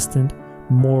 consistent,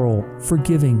 moral,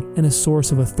 forgiving, and a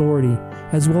source of authority,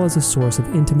 as well as a source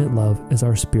of intimate love as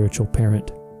our spiritual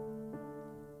parent.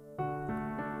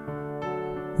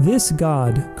 This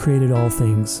God created all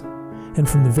things, and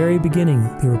from the very beginning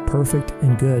they were perfect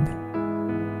and good.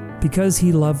 Because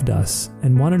He loved us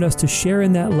and wanted us to share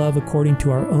in that love according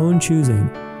to our own choosing,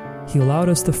 He allowed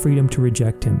us the freedom to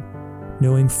reject Him,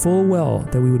 knowing full well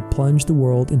that we would plunge the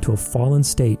world into a fallen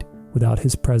state without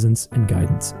His presence and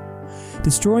guidance,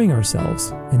 destroying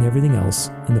ourselves and everything else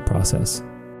in the process.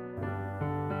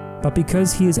 But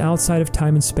because He is outside of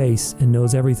time and space and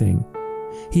knows everything,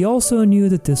 He also knew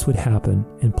that this would happen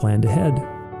and planned ahead.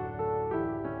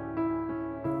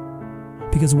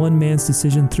 Because one man's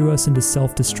decision threw us into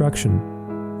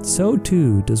self-destruction, so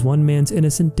too does one man's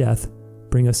innocent death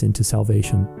bring us into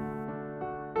salvation.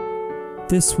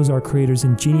 This was our Creator's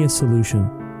ingenious solution,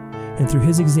 and through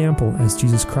His example as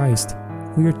Jesus Christ,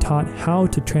 we are taught how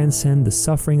to transcend the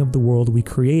suffering of the world we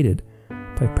created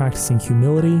by practicing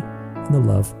humility and the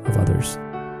love of others.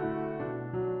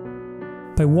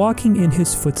 By walking in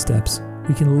His footsteps,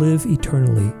 we can live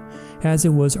eternally, as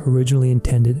it was originally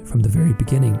intended from the very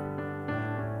beginning.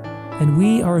 And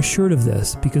we are assured of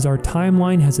this because our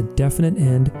timeline has a definite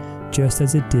end, just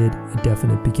as it did a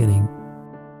definite beginning.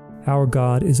 Our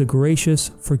God is a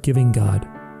gracious, forgiving God,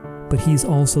 but He is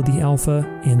also the Alpha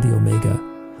and the Omega,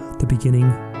 the beginning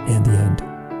and the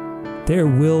end. There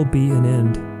will be an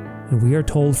end, and we are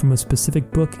told from a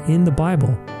specific book in the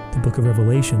Bible, the book of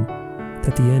Revelation,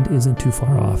 that the end isn't too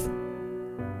far off.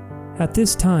 At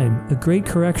this time, a great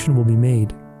correction will be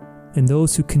made, and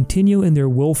those who continue in their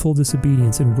willful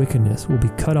disobedience and wickedness will be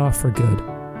cut off for good,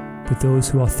 with those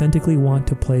who authentically want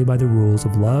to play by the rules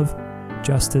of love,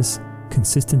 justice,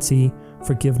 consistency,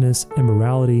 forgiveness, and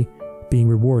morality being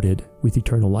rewarded with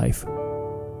eternal life.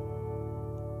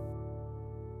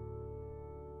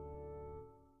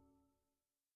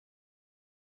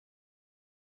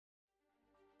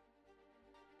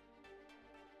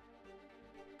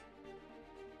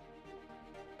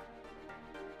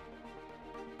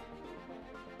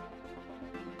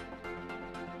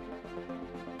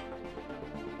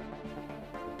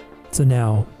 So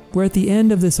now, we're at the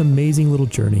end of this amazing little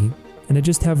journey, and I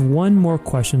just have one more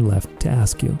question left to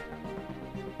ask you.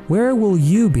 Where will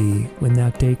you be when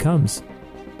that day comes?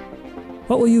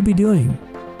 What will you be doing?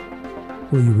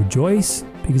 Will you rejoice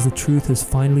because the truth has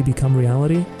finally become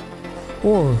reality?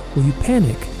 Or will you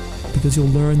panic because you'll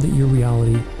learn that your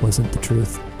reality wasn't the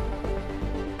truth?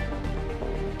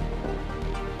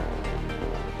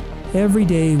 Every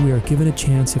day we are given a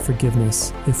chance of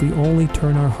forgiveness if we only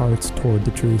turn our hearts toward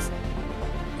the truth.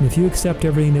 And if you accept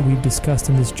everything that we've discussed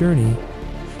in this journey,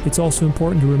 it's also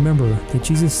important to remember that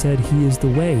Jesus said He is the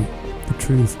way, the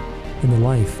truth, and the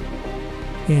life.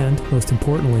 And, most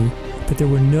importantly, that there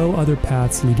were no other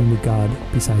paths leading to God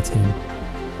besides Him.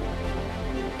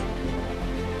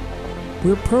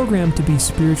 We're programmed to be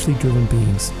spiritually driven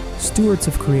beings, stewards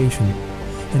of creation,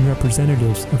 and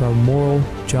representatives of our moral,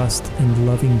 just, and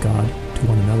loving God to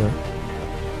one another.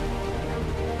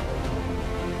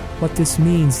 What this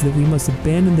means is that we must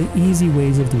abandon the easy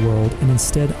ways of the world and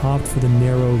instead opt for the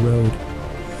narrow road,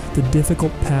 the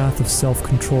difficult path of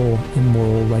self-control and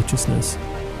moral righteousness.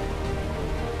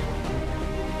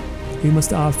 We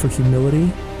must opt for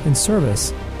humility and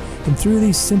service, and through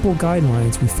these simple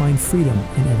guidelines we find freedom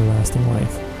and everlasting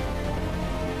life.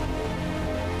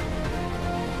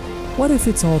 What if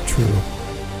it's all true?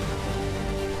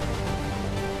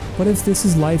 What if this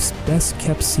is life's best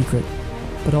kept secret,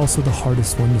 but also the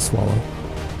hardest one to swallow?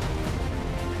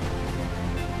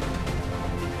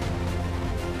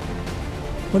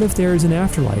 What if there is an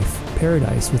afterlife,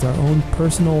 paradise, with our own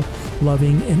personal,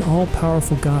 loving, and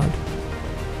all-powerful God?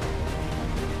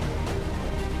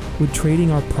 Would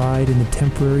trading our pride in the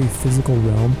temporary physical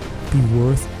realm be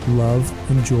worth love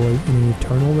and joy in an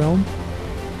eternal realm?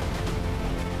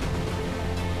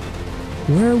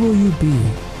 Where will you be,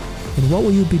 and what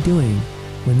will you be doing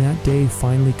when that day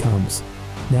finally comes,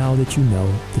 now that you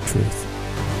know the truth?